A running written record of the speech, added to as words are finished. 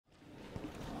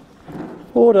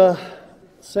Order.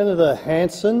 Senator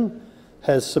Hanson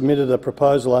has submitted a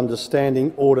proposal under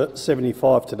Standing Order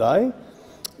 75 today.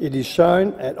 It is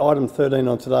shown at item 13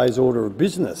 on today's order of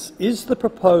business. Is the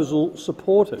proposal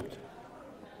supported?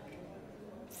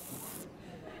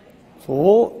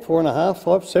 4, 4.5,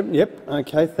 5, 7. Yep.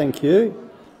 Okay. Thank you.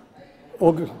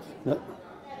 All good. No.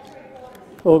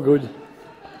 All good.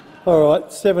 All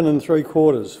right. 7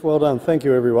 3/4. Well done. Thank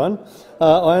you, everyone.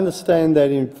 I understand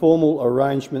that informal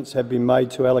arrangements have been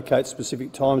made to allocate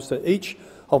specific times to each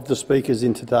of the speakers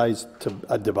in today's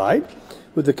debate.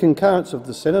 With the concurrence of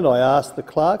the Senate, I ask the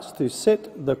clerks to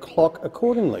set the clock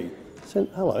accordingly.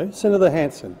 Hello, Senator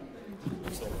Hanson.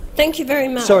 Thank you very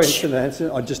much. Sorry, Senator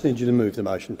Hanson, I just need you to move the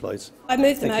motion, please. I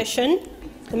move the motion,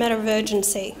 the matter of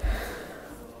urgency.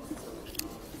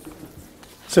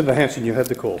 Senator Hanson, you have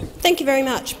the call. Thank you very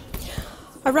much.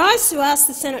 I rise to ask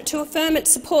the Senate to affirm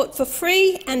its support for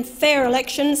free and fair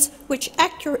elections which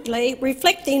accurately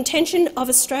reflect the intention of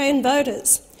Australian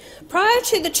voters. Prior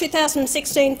to the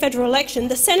 2016 federal election,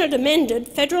 the Senate amended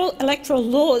federal electoral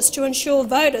laws to ensure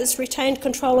voters retained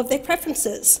control of their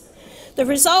preferences. The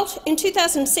result in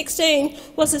 2016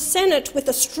 was a Senate with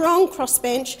a strong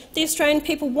crossbench the Australian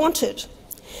people wanted.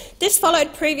 This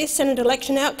followed previous Senate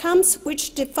election outcomes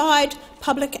which defied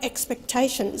public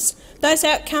expectations. Those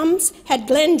outcomes had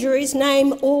Glenn Druery's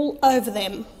name all over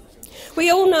them. We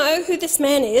all know who this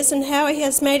man is and how he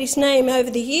has made his name over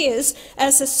the years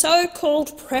as a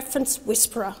so-called preference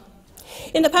whisperer.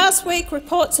 In the past week,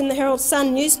 reports in the Herald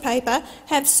Sun newspaper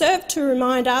have served to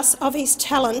remind us of his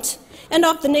talent and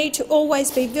of the need to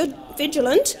always be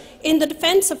vigilant in the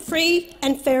defence of free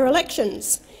and fair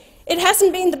elections. It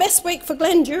hasn't been the best week for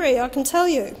Glenn Druery, I can tell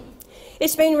you.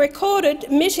 It's been recorded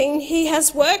admitting he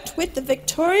has worked with the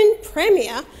Victorian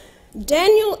Premier,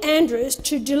 Daniel Andrews,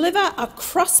 to deliver a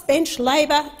crossbench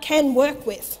Labor can work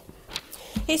with.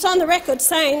 He's on the record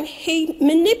saying he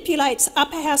manipulates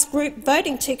upper house group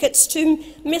voting tickets to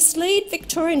mislead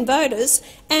Victorian voters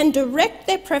and direct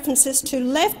their preferences to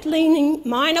left-leaning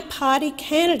minor party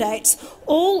candidates,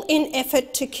 all in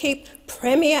effort to keep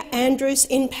Premier Andrews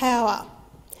in power.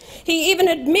 He even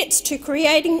admits to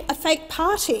creating a fake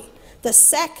party, the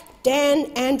Sack Dan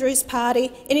Andrews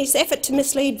Party, in his effort to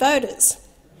mislead voters.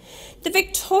 The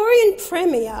Victorian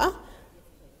Premier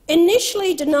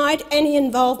initially denied any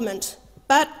involvement,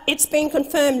 but it's been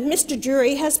confirmed Mr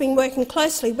Druery has been working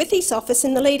closely with his office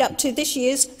in the lead-up to this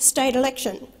year's state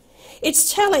election.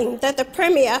 It's telling that the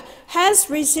Premier has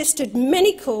resisted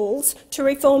many calls to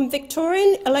reform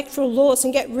Victorian electoral laws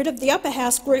and get rid of the upper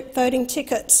house group voting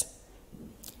tickets.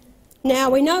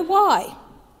 Now we know why.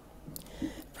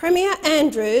 Premier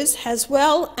Andrews has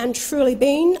well and truly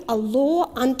been a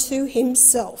law unto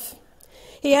himself.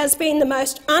 He has been the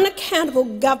most unaccountable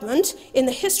government in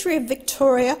the history of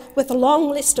Victoria, with a long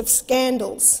list of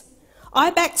scandals.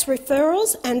 IBAC's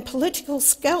referrals and political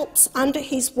scalps under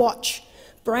his watch,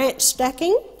 branch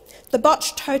stacking, the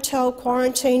botched hotel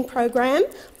quarantine program,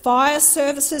 fire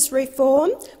services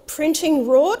reform, printing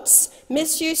rorts,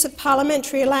 misuse of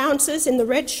parliamentary allowances in the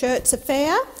red shirts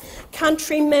affair,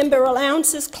 country member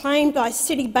allowances claimed by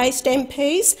city-based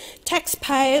MPs,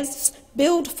 taxpayers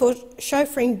billed for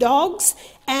chauffeuring dogs,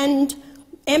 and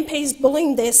MPs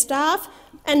bullying their staff,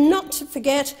 and not to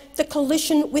forget the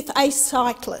collision with a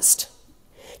cyclist.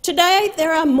 Today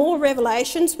there are more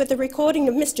revelations, with the recording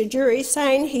of Mr Druery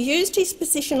saying he used his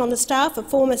position on the staff of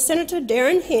former Senator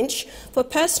Darren Hinch for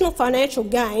personal financial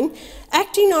gain,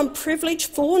 acting on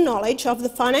privileged foreknowledge of the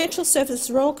Financial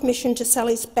Services Royal Commission to sell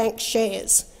his bank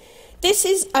shares. This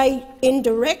is in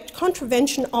direct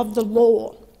contravention of the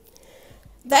law.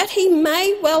 That he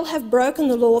may well have broken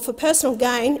the law for personal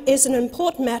gain is an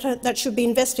important matter that should be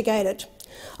investigated.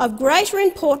 Of greater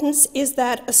importance is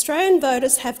that Australian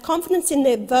voters have confidence in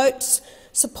their votes,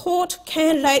 support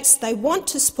candidates they want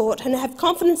to support, and have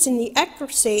confidence in the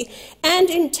accuracy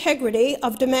and integrity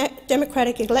of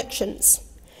democratic elections.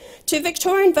 To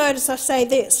Victorian voters I say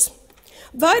this: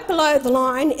 vote below the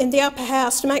line in the upper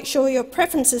house to make sure your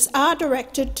preferences are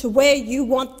directed to where you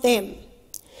want them.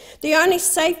 The only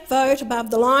safe vote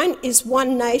above the line is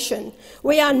One Nation.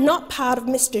 We are not part of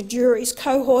Mr Druery's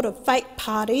cohort of fake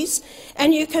parties,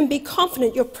 and you can be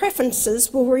confident your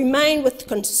preferences will remain with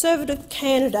Conservative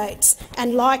candidates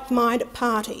and like-minded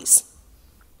parties.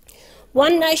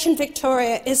 One Nation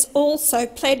Victoria is also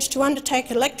pledged to undertake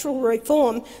electoral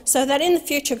reform so that in the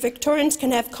future Victorians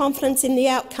can have confidence in the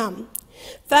outcome.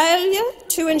 Failure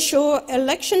to ensure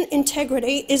election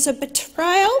integrity is a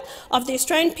betrayal of the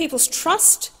Australian people's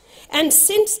trust, and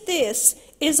since this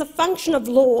is a function of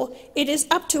law, it is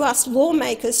up to us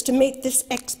lawmakers to meet this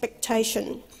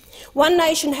expectation. One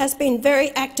Nation has been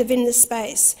very active in this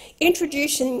space,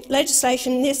 introducing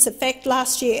legislation in this effect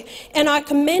last year, and I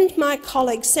commend my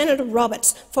colleague Senator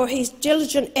Roberts for his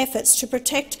diligent efforts to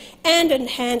protect and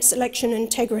enhance election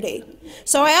integrity.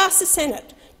 So I ask the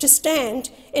Senate to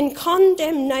stand in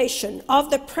condemnation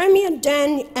of the Premier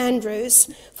Dan Andrews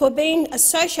for being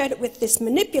associated with this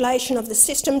manipulation of the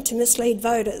system to mislead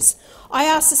voters. I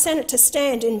ask the Senate to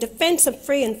stand in defence of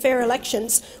free and fair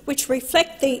elections which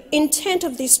reflect the intent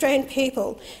of the Australian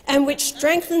people and which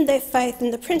strengthen their faith in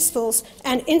the principles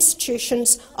and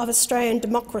institutions of Australian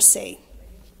democracy.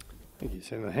 Thank you,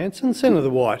 Senator Hanson. Senator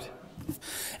White.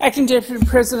 Acting Deputy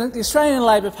President, the Australian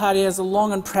Labor Party has a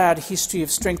long and proud history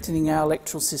of strengthening our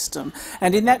electoral system,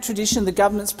 and in that tradition the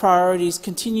government's priorities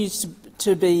continue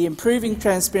to be improving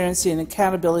transparency and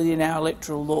accountability in our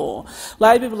electoral law.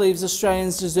 Labor believes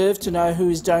Australians deserve to know who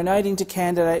is donating to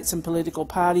candidates and political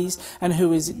parties and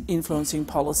who is influencing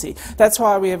policy. That's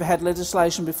why we have had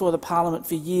legislation before the Parliament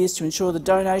for years to ensure the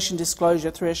donation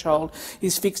disclosure threshold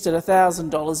is fixed at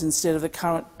 $1,000 instead of the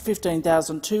current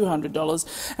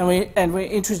 $15,200, and we're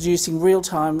introducing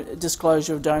real-time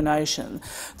disclosure of donation.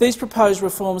 These proposed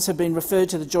reforms have been referred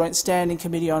to the Joint Standing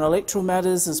Committee on Electoral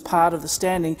Matters as part of the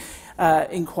standing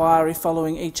inquiry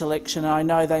following each election, and I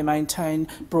know they maintain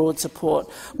broad support.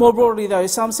 More broadly, though,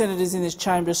 some senators in this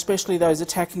chamber, especially those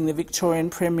attacking the Victorian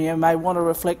Premier, may want to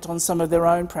reflect on some of their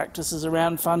own practices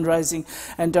around fundraising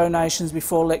and donations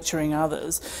before lecturing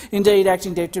others. Indeed,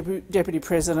 Acting Deputy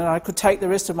President, I could take the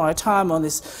rest of my time on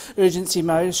this urgency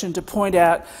motion to point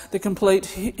out the complete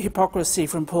hypocrisy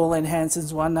from Pauline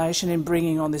Hanson's One Nation in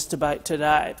bringing on this debate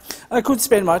today. I could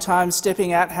spend my time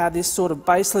stepping out how this sort of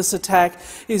baseless attack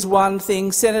is one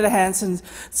thing, Senator Hanson's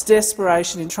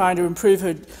desperation in trying to improve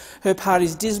her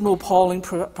party's dismal polling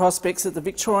prospects at the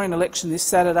Victorian election this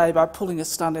Saturday by pulling a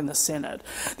stunt in the Senate.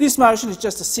 This motion is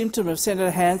just a symptom of Senator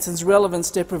Hanson's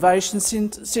relevance deprivation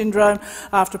syndrome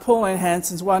after Pauline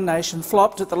Hanson's One Nation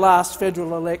flopped at the last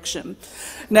federal election.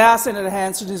 Now Senator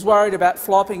Hanson is worried about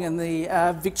flopping in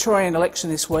the Victorian election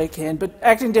this weekend, but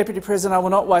Acting Deputy President, I will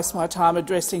not waste my time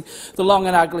addressing the long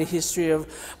and ugly history of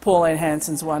Pauline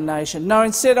Hanson's One Nation. No,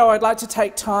 instead I'd like to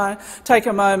take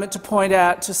a moment to point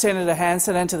out to Senator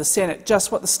Hanson and to the Senate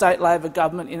just what the state Labor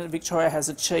government in Victoria has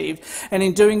achieved, and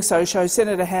in doing so show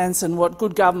Senator Hanson what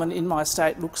good government in my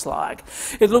state looks like.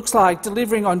 It looks like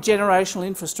delivering on generational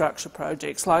infrastructure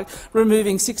projects, like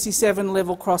removing 67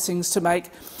 level crossings to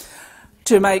make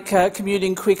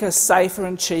commuting quicker, safer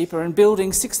and cheaper, and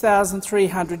building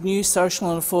 6,300 new social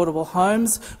and affordable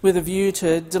homes with a view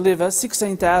to deliver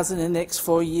 16,000 in the next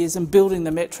 4 years and building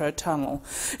the Metro Tunnel.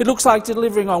 It looks like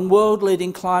delivering on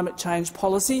world-leading climate change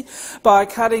policy by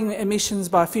cutting emissions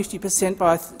by 50%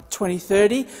 by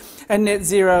 2030 and net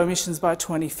zero emissions by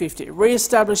 2050,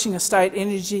 re-establishing a state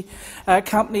energy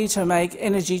company to make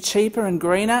energy cheaper and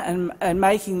greener, and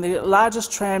making the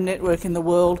largest tram network in the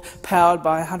world powered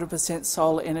by 100%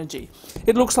 solar energy.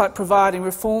 It looks like providing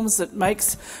reforms that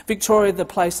makes Victoria the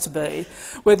place to be.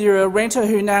 Whether you're a renter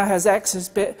who now has access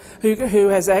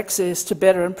to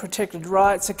better and protected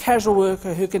rights, a casual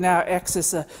worker who can now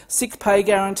access a sick pay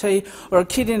guarantee, or a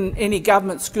kid in any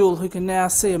government school who can now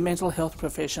see a mental health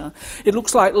professional. It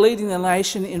looks like leading the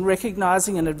nation in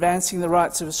recognising and advancing the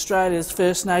rights of Australia's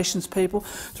First Nations people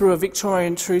through a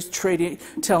Victorian truth treaty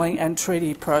telling and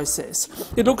treaty process.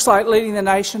 It looks like leading the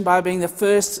nation by being the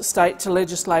first state to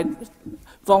legislate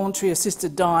voluntary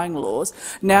assisted dying laws,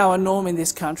 now a norm in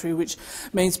this country, which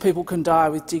means people can die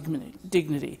with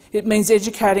dignity. It means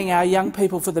educating our young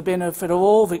people for the benefit of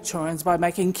all Victorians by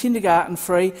making kindergarten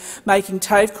free, making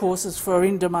TAFE courses for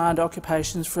in-demand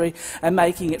occupations free, and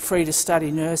making it free to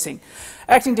study nursing.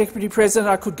 Acting Deputy President,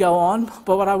 I could go on,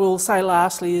 but what I will say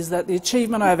lastly is that the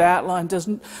achievement I've outlined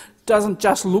doesn't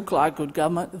just look like good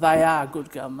government, they are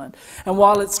good government. And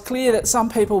while it's clear that some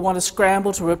people want to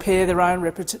scramble to repair their own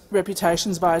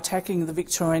reputations by attacking the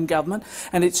Victorian government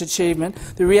and its achievement,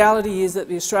 the reality is that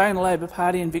the Australian Labor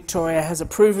Party in Victoria has a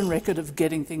proven record of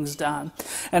getting things done.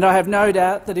 And I have no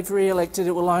doubt that if re-elected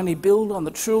it will only build on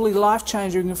the truly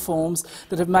life-changing reforms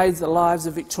that have made the lives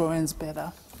of Victorians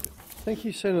better. Thank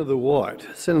you, Senator White.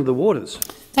 Senator Waters.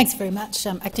 Thanks very much,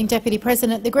 Acting Deputy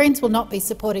President. The Greens will not be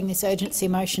supporting this urgency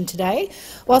motion today.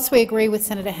 Whilst we agree with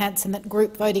Senator Hanson that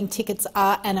group voting tickets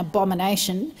are an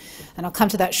abomination, and I'll come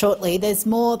to that shortly, there's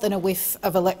more than a whiff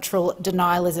of electoral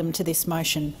denialism to this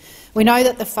motion. We know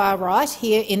that the far right,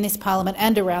 here in this parliament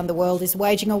and around the world, is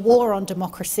waging a war on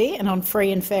democracy and on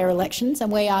free and fair elections,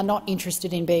 and we are not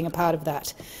interested in being a part of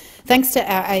that. Thanks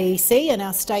to our AEC and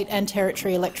our state and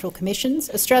territory electoral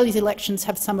commissions, Australia's elections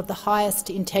have some of the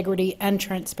highest integrity and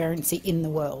transparency in the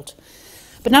world.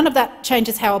 But none of that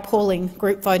changes how appalling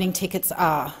group voting tickets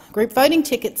are. Group voting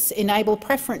tickets enable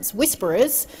preference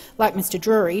whisperers, like Mr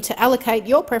Druery, to allocate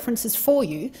your preferences for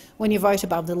you when you vote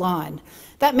above the line.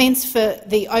 That means for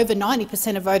the over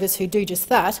 90% of voters who do just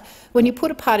that, when you put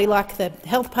a party like the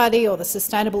Health Party or the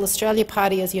Sustainable Australia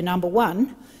Party as your number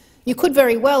one, you could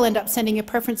very well end up sending your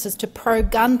preferences to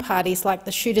pro-gun parties like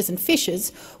the Shooters and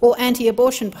Fishers or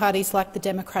anti-abortion parties like the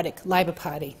Democratic Labor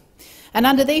Party. And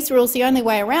under these rules, the only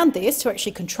way around this, to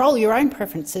actually control your own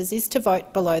preferences, is to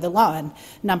vote below the line.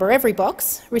 Number every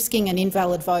box, risking an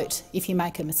invalid vote if you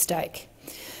make a mistake.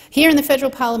 Here in the federal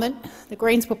parliament, the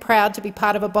Greens were proud to be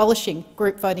part of abolishing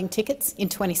group voting tickets in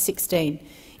 2016.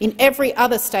 In every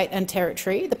other state and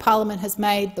territory, the parliament has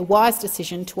made the wise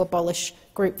decision to abolish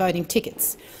group voting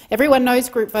tickets. Everyone knows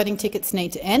group voting tickets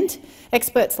need to end.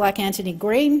 Experts like Anthony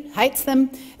Green hates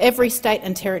them. Every state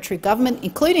and territory government,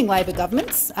 including Labor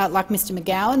governments, like Mr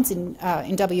McGowan's in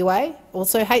WA,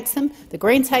 also hates them. The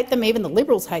Greens hate them, even the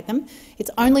Liberals hate them. It's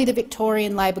only the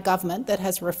Victorian Labor government that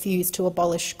has refused to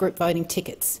abolish group voting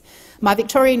tickets. My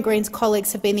Victorian Greens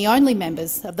colleagues have been the only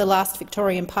members of the last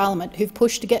Victorian parliament who've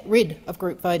pushed to get rid of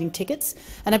group voting tickets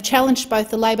and have challenged both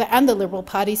the Labor and the Liberal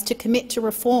parties to commit to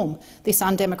reform this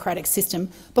undemocratic system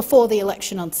before the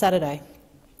election on Saturday.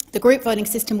 The group voting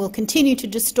system will continue to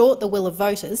distort the will of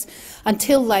voters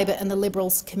until Labor and the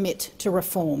Liberals commit to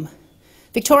reform.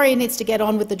 Victoria needs to get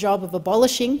on with the job of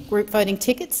abolishing group voting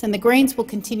tickets, and the Greens will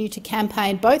continue to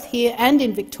campaign both here and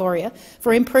in Victoria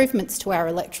for improvements to our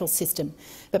electoral system.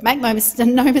 But make no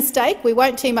mistake, we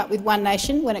won't team up with One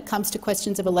Nation when it comes to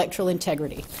questions of electoral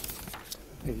integrity.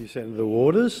 Thank you, Senator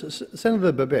Waters.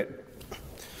 Senator Babet.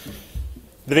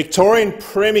 The Victorian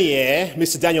Premier,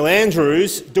 Mr Daniel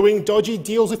Andrews, doing dodgy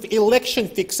deals with election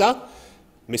fixer,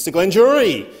 Mr Glenn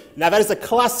Druery. Now that is a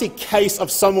classic case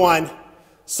of someone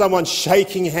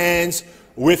shaking hands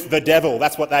with the devil.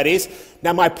 That's what that is.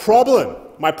 Now my problem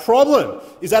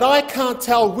is that I can't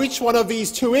tell which one of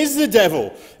these two is the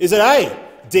devil. Is it A,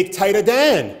 Dictator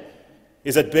Dan?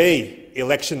 Is it B,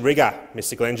 election rigger,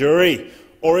 Mr Glenn Druery?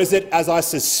 Or is it, as I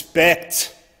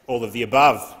suspect, all of the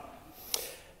above?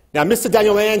 Now Mr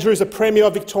Daniel Andrews, the Premier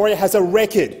of Victoria, has a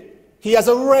record. He has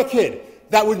a record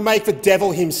that would make the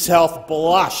devil himself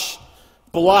blush.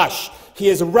 Blush. He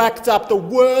has racked up the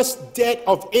worst debt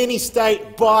of any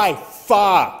state by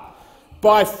far.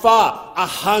 By far,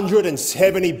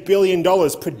 $170 billion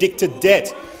predicted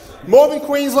debt. More than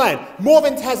Queensland, more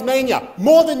than Tasmania,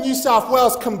 more than New South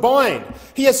Wales combined.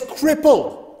 He has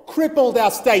crippled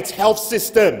our state's health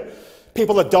system.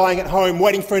 People are dying at home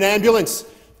waiting for an ambulance.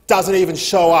 Doesn't even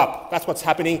show up. That's what's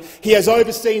happening. He has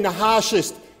overseen the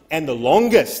harshest and the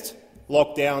longest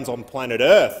lockdowns on planet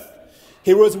Earth.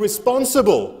 He was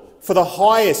responsible for the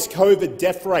highest COVID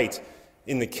death rate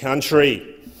in the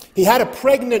country. He had a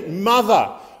pregnant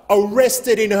mother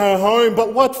arrested in her home,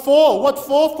 but what for? What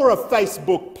for a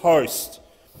Facebook post?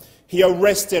 He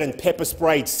arrested and pepper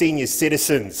sprayed senior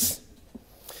citizens.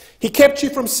 He kept you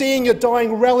from seeing your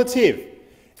dying relative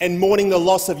and mourning the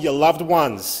loss of your loved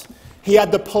ones. He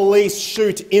had the police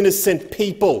shoot innocent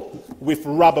people with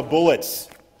rubber bullets.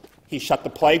 He shut the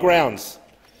playgrounds.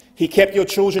 He kept your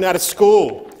children out of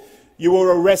school. You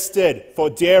were arrested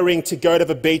for daring to go to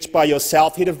the beach by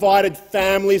yourself. He divided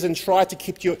families and tried to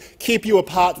keep you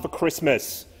apart for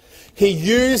Christmas. He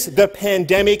used the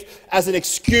pandemic as an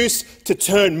excuse to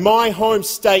turn my home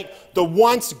state, the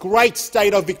once great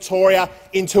state of Victoria,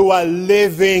 into a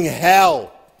living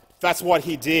hell. That's what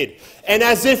he did. And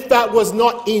as if that was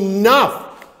not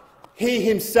enough, he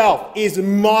himself is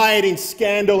mired in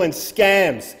scandal and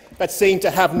scams that seem to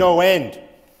have no end.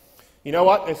 You know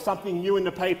what? There's something new in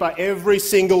the paper every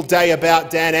single day about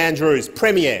Dan Andrews,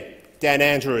 Premier Dan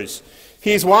Andrews.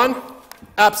 Here's one: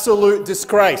 absolute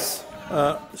disgrace.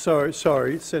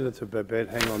 Sorry, Senator Babet,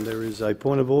 hang on. There is a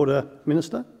point of order,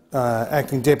 Minister.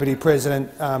 Acting Deputy President,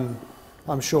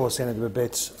 I'm sure Senator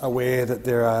Babet's aware that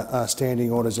there are standing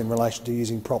orders in relation to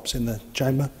using props in the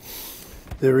chamber.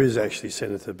 There is actually,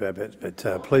 Senator Babet, but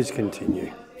please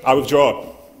continue. I withdraw.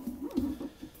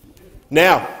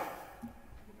 Now,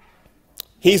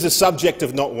 he's the subject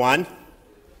of not one,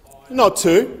 not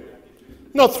two,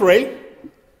 not three,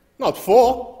 not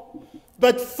four,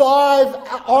 but 5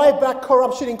 IBAC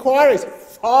corruption inquiries.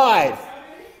 5.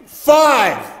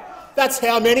 That's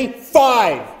how many?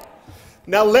 5.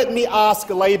 Now let me ask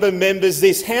Labor members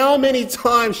this: how many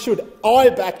times should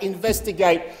IBAC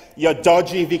investigate your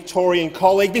dodgy Victorian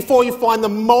colleague before you find the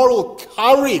moral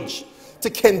courage to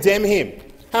condemn him?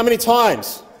 How many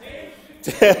times?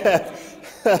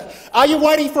 Are you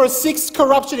waiting for a 6th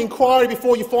corruption inquiry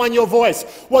before you find your voice?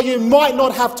 Well, you might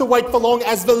not have to wait for long,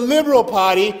 as the Liberal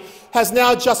Party has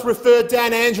now just referred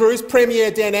Dan Andrews,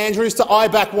 Premier Dan Andrews, to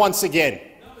IBAC once again.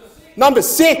 Number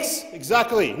 6,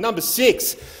 exactly, number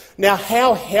 6. Now,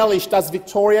 how hellish does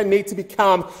Victoria need to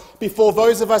become before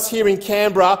those of us here in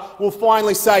Canberra will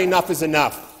finally say enough is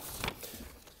enough?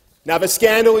 Now, the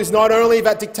scandal is not only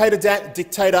that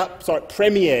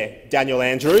Premier Daniel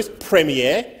Andrews,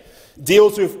 Premier,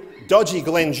 deals with dodgy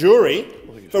Glenn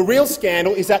Druery. The real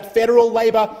scandal is that federal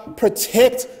Labor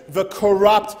protect the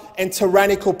corrupt and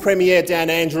tyrannical Premier Dan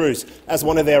Andrews as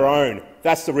one of their own.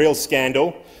 That's the real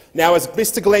scandal. Now, as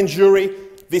Mr Glenn Druery,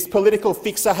 this political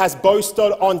fixer has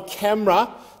boasted on camera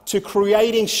to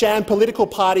creating sham political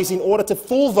parties in order to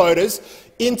fool voters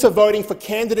into voting for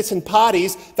candidates and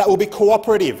parties that will be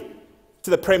cooperative to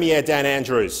the Premier Dan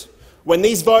Andrews, when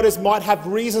these voters might have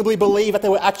reasonably believed that they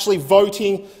were actually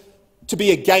voting to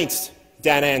be against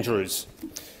Dan Andrews.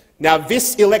 Now,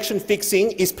 this election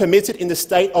fixing is permitted in the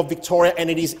state of Victoria, and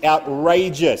it is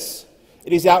outrageous.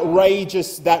 It is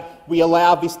outrageous that we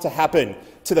allow this to happen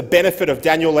to the benefit of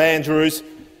Daniel Andrews,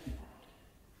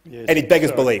 yes, and it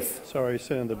beggars belief. Sorry,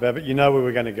 Senator Babbitt, you know where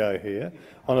we're going to go here.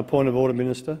 On a point of order,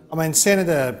 Minister. I mean,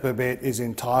 Senator Babbitt is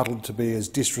entitled to be as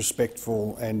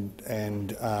disrespectful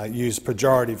and use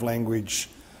pejorative language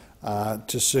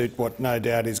to suit what no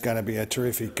doubt is going to be a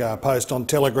terrific post on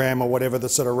Telegram or whatever the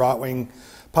sort of right-wing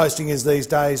posting is these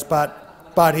days.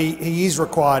 But he is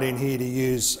required in here to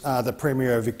use the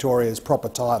Premier of Victoria's proper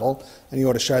title, and he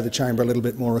ought to show the chamber a little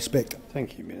bit more respect.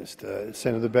 Thank you, Minister.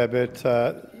 Senator Babbitt,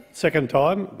 second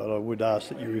time, but I would ask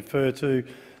that you refer to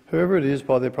whoever it is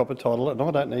by their proper title, and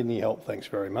I don't need any help. Thanks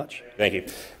very much. Thank you.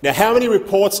 Now, how many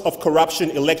reports of corruption,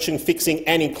 election fixing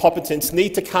and incompetence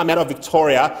need to come out of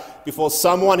Victoria before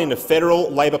someone in the federal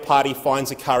Labor Party finds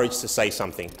the courage to say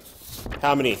something?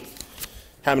 How many?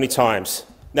 How many times?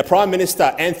 Now, Prime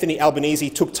Minister Anthony Albanese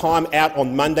took time out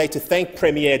on Monday to thank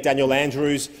Premier Daniel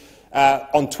Andrews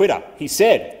on Twitter. He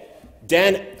said,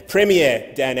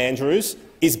 Premier Dan Andrews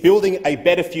is building a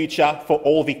better future for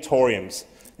all Victorians.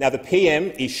 Now, the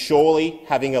PM is surely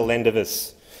having a lend of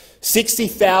us.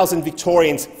 60,000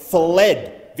 Victorians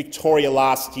fled Victoria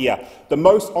last year, the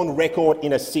most on record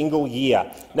in a single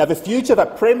year. Now, the future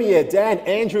that Premier Dan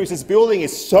Andrews is building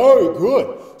is so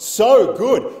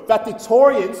good, that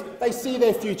Victorians, they see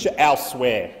their future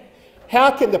elsewhere.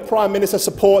 How can the Prime Minister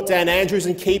support Dan Andrews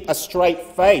and keep a straight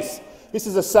face? This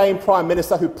is the same Prime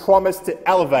Minister who promised to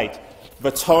elevate the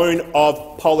tone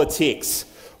of politics.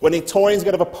 When Victorians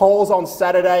go to the polls on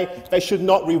Saturday, they should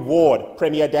not reward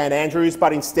Premier Dan Andrews,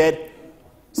 but instead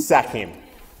sack him.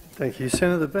 Thank you,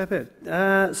 Senator Babbitt.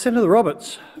 Senator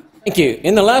Roberts. Thank you.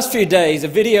 In the last few days, a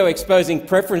video exposing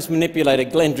preference manipulator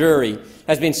Glenn Druery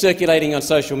has been circulating on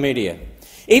social media.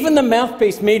 Even the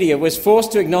mouthpiece media was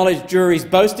forced to acknowledge Druery's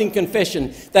boasting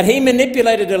confession that he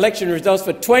manipulated election results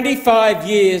for 25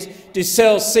 years to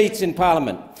sell seats in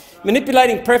Parliament.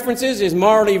 Manipulating preferences is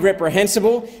morally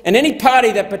reprehensible, and any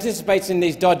party that participates in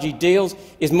these dodgy deals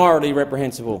is morally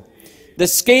reprehensible. The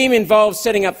scheme involves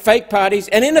setting up fake parties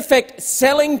and, in effect,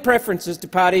 selling preferences to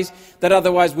parties that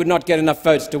otherwise would not get enough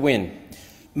votes to win.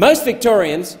 Most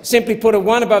Victorians simply put a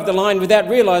 1 above the line without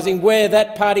realising where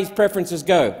that party's preferences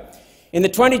go. In the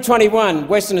 2021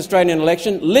 Western Australian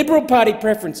election, Liberal Party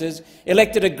preferences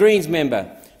elected a Greens member.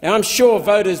 Now, I'm sure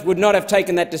voters would not have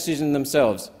taken that decision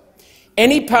themselves.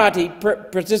 Any party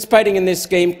participating in this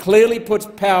scheme clearly puts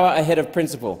power ahead of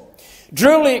principle.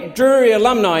 Druery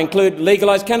alumni include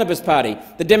Legalised Cannabis Party,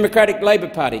 the Democratic Labor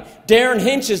Party, Darren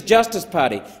Hinch's Justice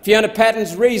Party, Fiona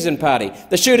Patton's Reason Party,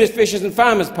 the Shooters, Fishers and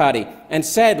Farmers Party, and,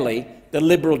 sadly, the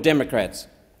Liberal Democrats.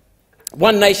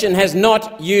 One Nation has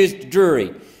not used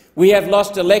Druery. We have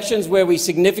lost elections where we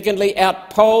significantly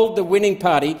outpolled the winning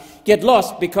party, yet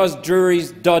lost because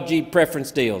Druery's dodgy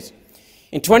preference deals.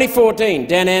 In 2014,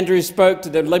 Dan Andrews spoke to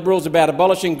the Liberals about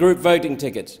abolishing group voting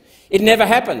tickets. It never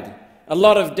happened. A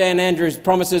lot of Dan Andrews'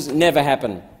 promises never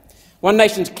happen. One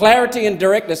Nation's clarity and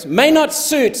directness may not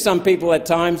suit some people at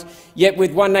times, yet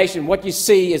with One Nation, what you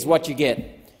see is what you get.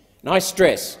 And I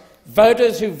stress,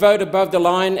 voters who vote above the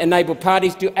line enable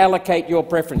parties to allocate your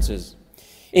preferences.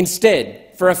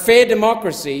 Instead, for a fair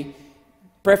democracy,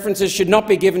 preferences should not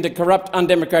be given to corrupt,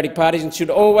 undemocratic parties and should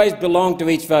always belong to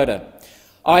each voter.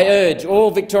 I urge all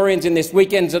Victorians in this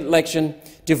weekend's election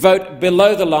to vote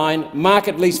below the line, mark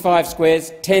at least 5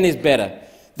 squares, 10 is better.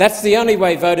 That's the only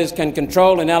way voters can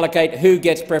control and allocate who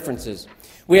gets preferences.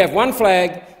 We have one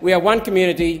flag, we are one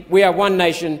community, we are one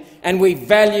nation, and we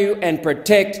value and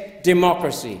protect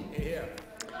democracy.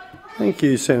 Thank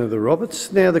you, Senator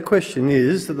Roberts. Now the question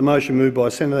is that the motion moved by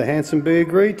Senator Hanson be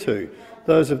agreed to.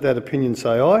 Those of that opinion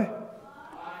say aye.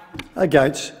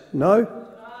 Against? No?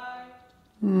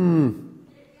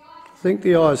 I think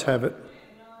the ayes have it.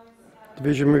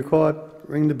 Division required.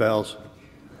 Ring the bells.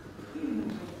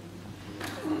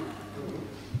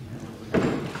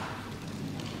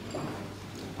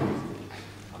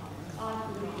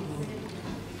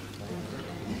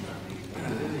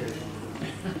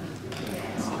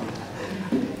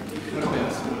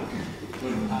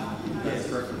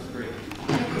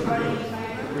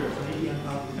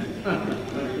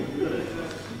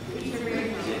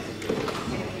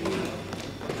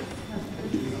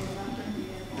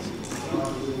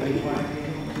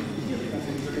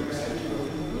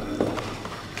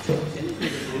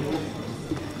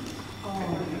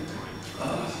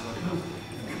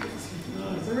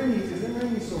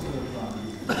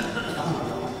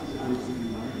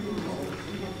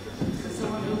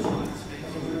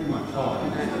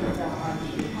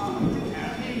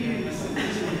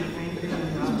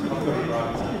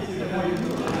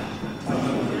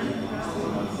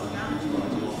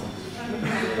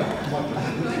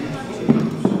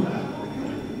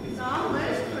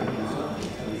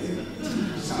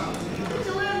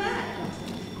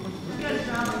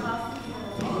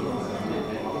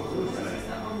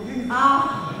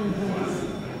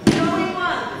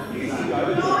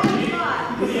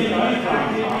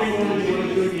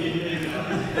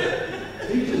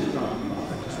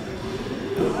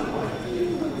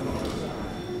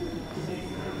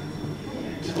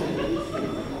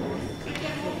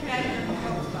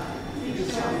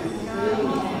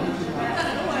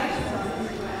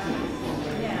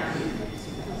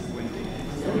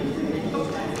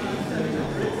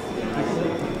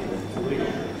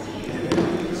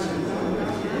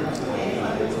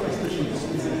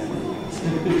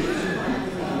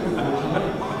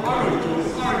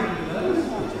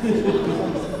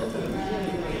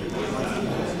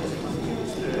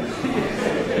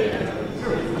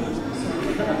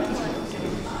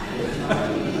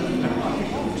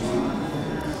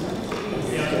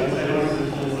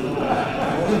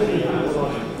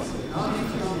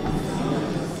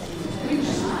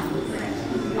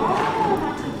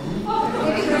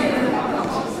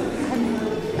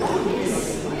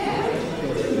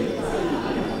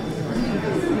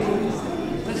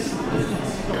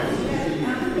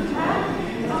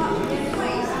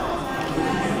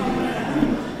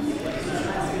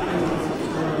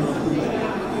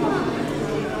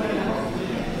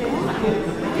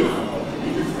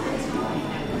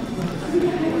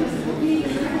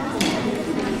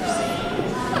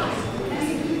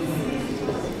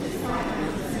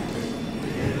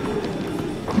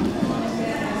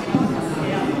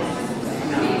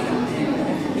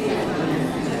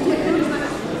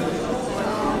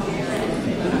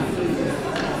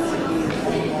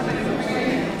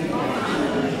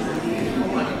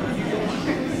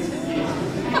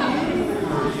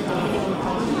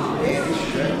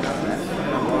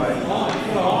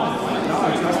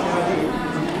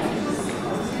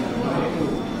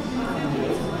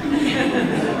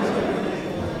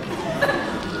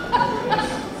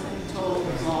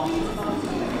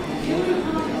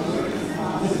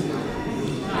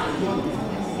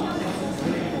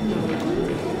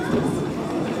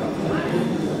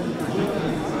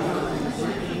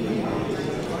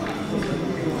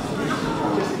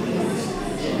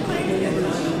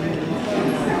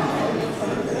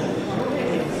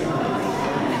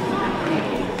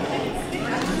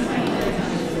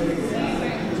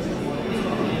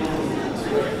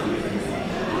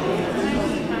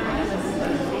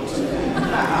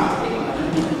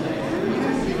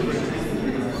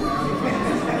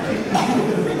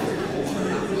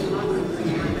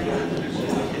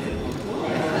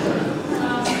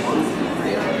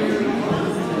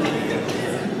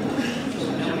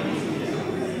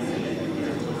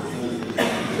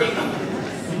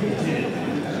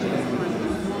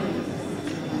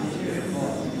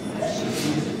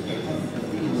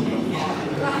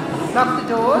 Lock the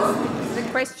doors. The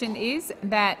question is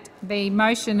that the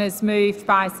motion is moved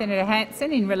by Senator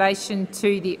Hanson in relation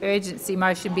to the urgency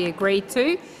motion be agreed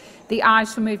to. The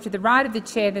ayes shall move to the right of the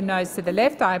chair, the noes to the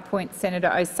left. I appoint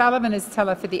Senator O'Sullivan as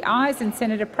teller for the ayes and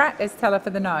Senator Pratt as teller for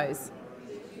the noes.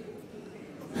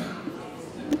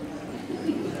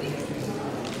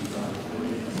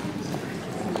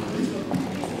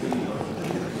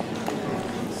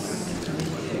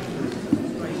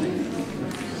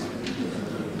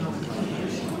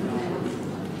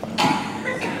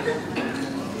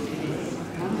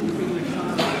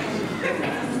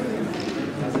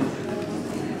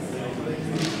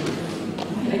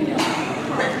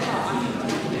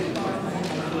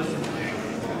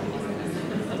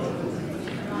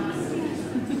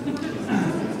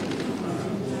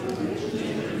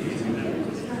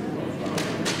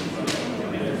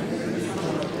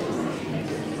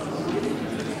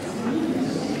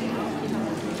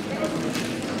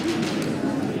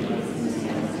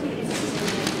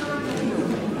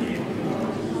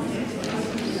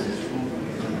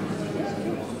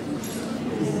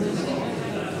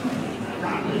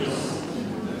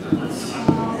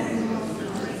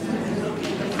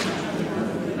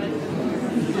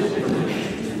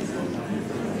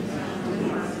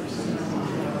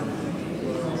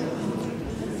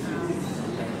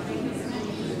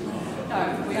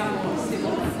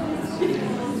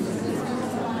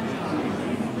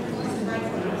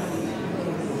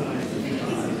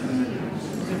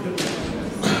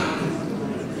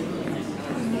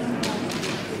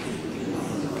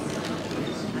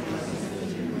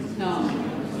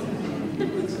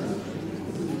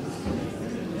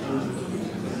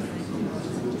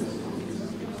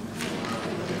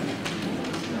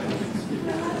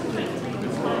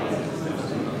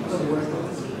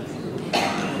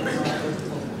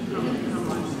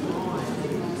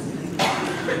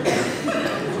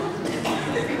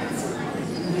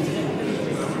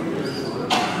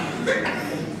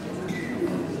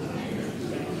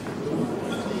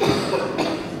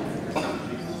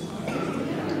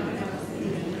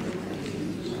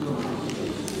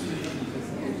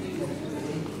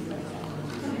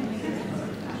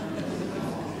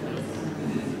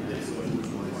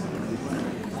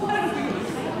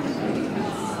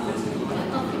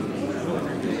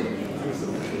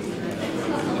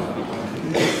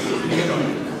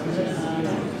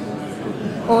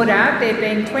 Order. There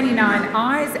being 29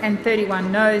 ayes and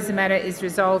 31 noes, the matter is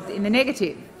resolved in the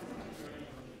negative.